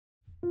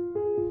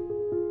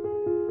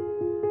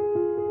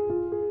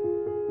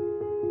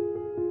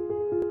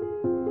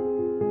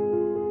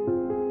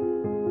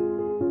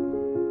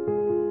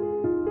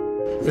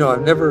You know,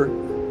 I've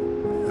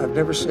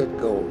never set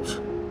goals.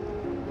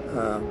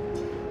 Um,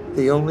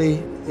 the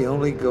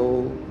only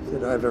goal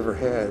that I've ever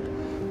had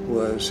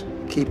was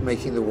keep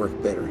making the work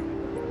better.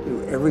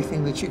 Do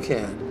everything that you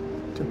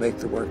can to make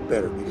the work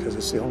better, because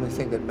it's the only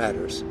thing that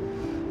matters.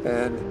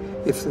 And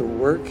if the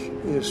work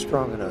is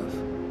strong enough,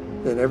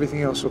 then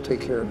everything else will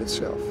take care of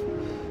itself.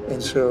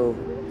 And so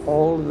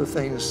all of the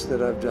things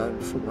that I've done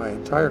for my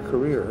entire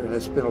career, and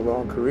it's been a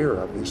long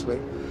career obviously,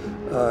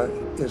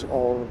 is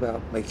all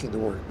about making the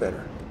work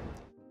better.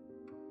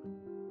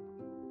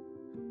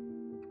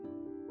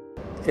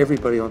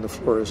 Everybody on the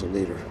floor is a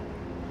leader,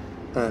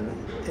 and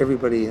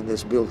everybody in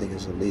this building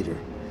is a leader.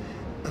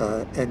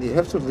 And you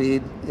have to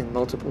lead in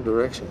multiple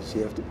directions.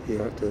 You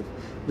have to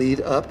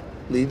lead up,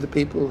 lead the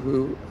people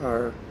who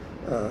are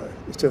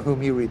to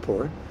whom you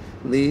report,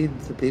 lead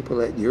the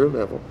people at your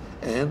level,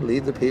 and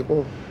lead the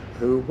people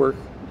who work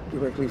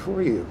directly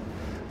for you.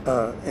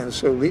 And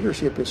so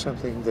leadership is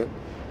something that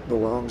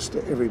belongs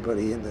to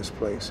everybody in this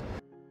place.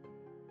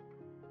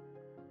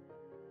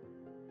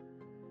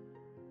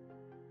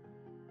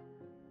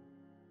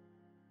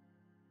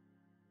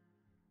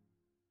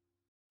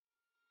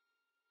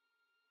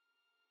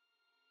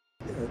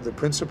 The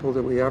principle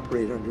that we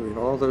operate under in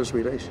all those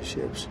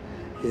relationships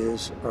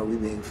is, are we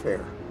being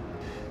fair?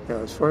 Now,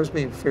 as far as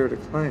being fair to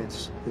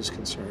clients is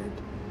concerned,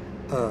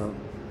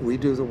 we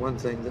do the one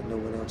thing that no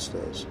one else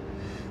does.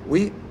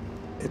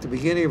 At the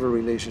beginning of a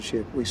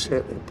relationship, we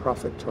set a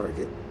profit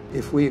target.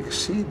 If we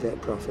exceed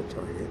that profit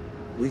target,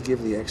 we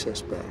give the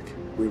excess back.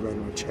 We write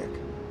them a check.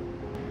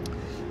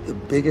 The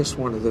biggest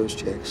one of those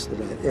checks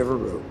that I ever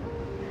wrote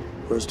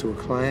was to a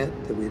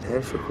client that we'd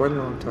had for quite a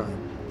long time.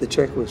 The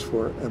check was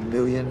for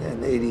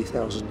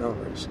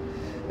 $1,080,000,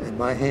 and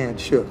my hand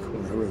shook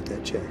when I wrote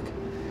that check.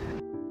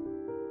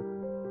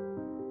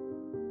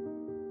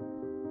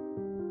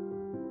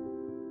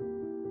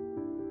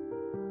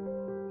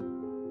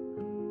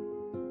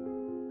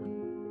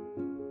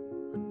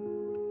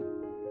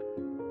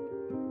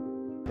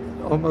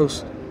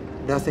 Almost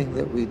nothing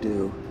that we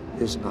do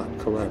is not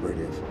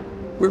collaborative.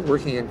 We're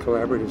working in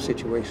collaborative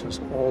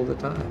situations all the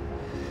time.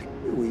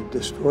 We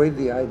destroyed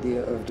the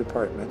idea of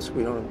departments.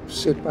 We don't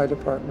sit by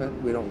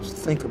department. We don't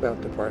think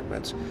about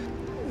departments.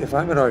 If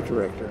I'm an art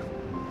director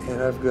and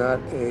I've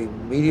got a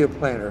media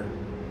planner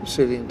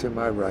sitting to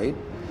my right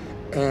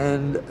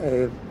and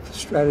a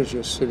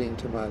strategist sitting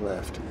to my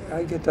left,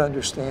 I get to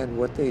understand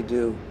what they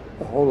do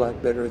a whole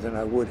lot better than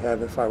I would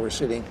have if I were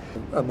sitting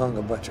among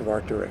a bunch of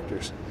art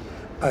directors.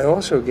 I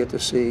also get to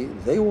see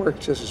they work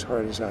just as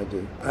hard as I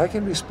do. I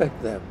can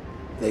respect them.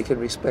 They can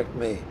respect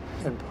me.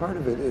 And part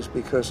of it is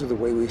because of the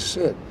way we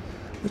sit,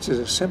 which is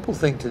a simple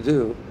thing to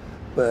do,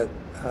 but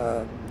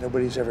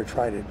nobody's ever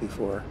tried it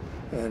before,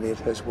 and it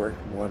has worked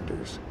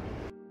wonders.